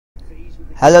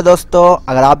Hello दोस्तों,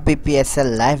 अगर आप भी PSL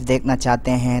लाइव देखना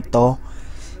चाहते हैं तो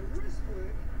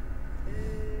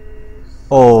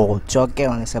चौके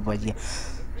होने से बचिए।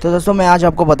 तो दोस्तों मैं आज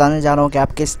आपको बताने जा रहा हूं कि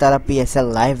आप किस तरह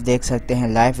PSL लाइव देख सकते हैं,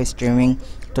 लाइव स्ट्रीमिंग।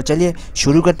 तो चलिए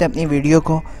शुरू करते हैं अपनी वीडियो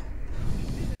को।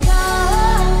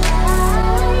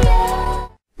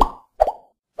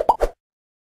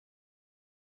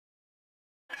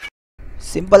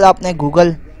 सिंपल आपने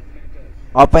गूगल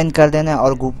ओपन कर देना है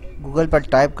और गूगल पर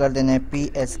टाइप कर देना है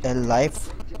PSL लाइव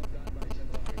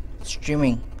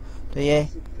स्ट्रीमिंग। तो ये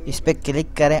इस पर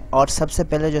क्लिक करें और सबसे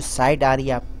पहले जो साइट आ रही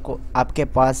है आपको आपके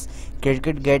पास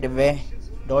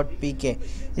cricketgateway.pk,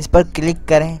 इस पर क्लिक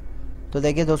करें। तो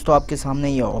देखिए दोस्तों आपके सामने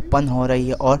ये ओपन हो रही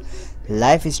है और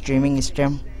लाइव स्ट्रीमिंग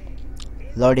स्ट्रीम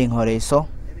लोडिंग हो रही है। सो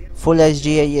फुल HD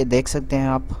है, ये देख सकते हैं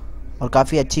आप, और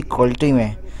काफ़ी अच्छी क्वालिटी में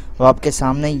है। और आपके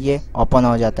सामने ये ओपन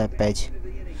हो जाता है पेज।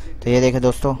 तो ये देखें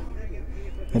दोस्तों,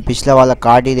 मैं पिछला वाला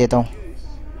कार्ड ही देता हूँ।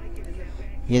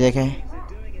 ये देखें,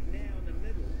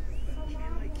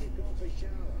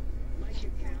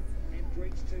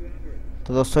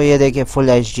 तो दोस्तों ये देखिए फुल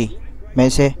HD। मैं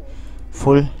इसे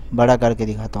फुल बड़ा करके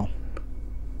दिखाता हूँ।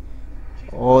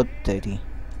 ओ तेरी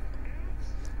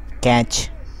कैच।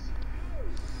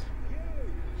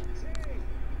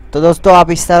 तो दोस्तों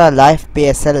आप इस तरह लाइव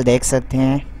PSL देख सकते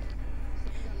हैं।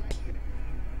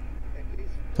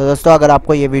 तो दोस्तों अगर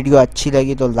आपको ये वीडियो अच्छी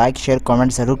लगी तो लाइक शेयर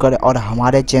कमेंट ज़रूर करें और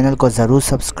हमारे चैनल को ज़रूर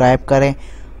सब्सक्राइब करें।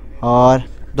 और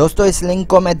दोस्तों इस लिंक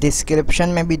को मैं डिस्क्रिप्शन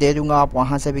में भी दे दूँगा, आप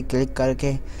वहाँ से भी क्लिक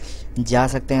करके जा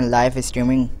सकते हैं, लाइव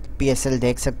स्ट्रीमिंग PSL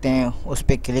देख सकते हैं उस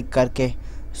पर क्लिक करके।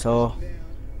 तो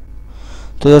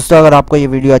दोस्तों अगर आपको ये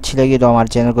वीडियो अच्छी लगी तो हमारे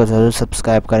चैनल को ज़रूर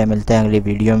सब्सक्राइब करें। मिलते हैं अगली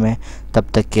वीडियो में, तब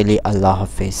तक के लिए अल्लाह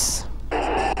हाफिज़।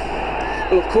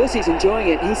 Well, of course he's enjoying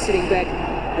it. He's sitting back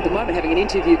at the moment having an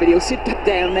interview, but he'll sit back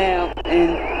down now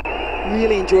and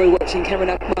really enjoy watching Cameron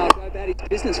Akmal go about his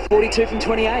business. 42 from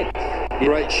 28.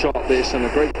 Great shot this and a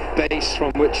great base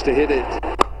from which to hit it.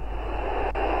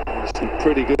 He's been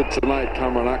pretty good tonight,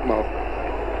 Cameron Akmal.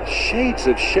 Shades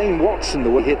of Shane Watson the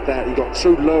way he hit that. He got so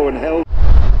low and held.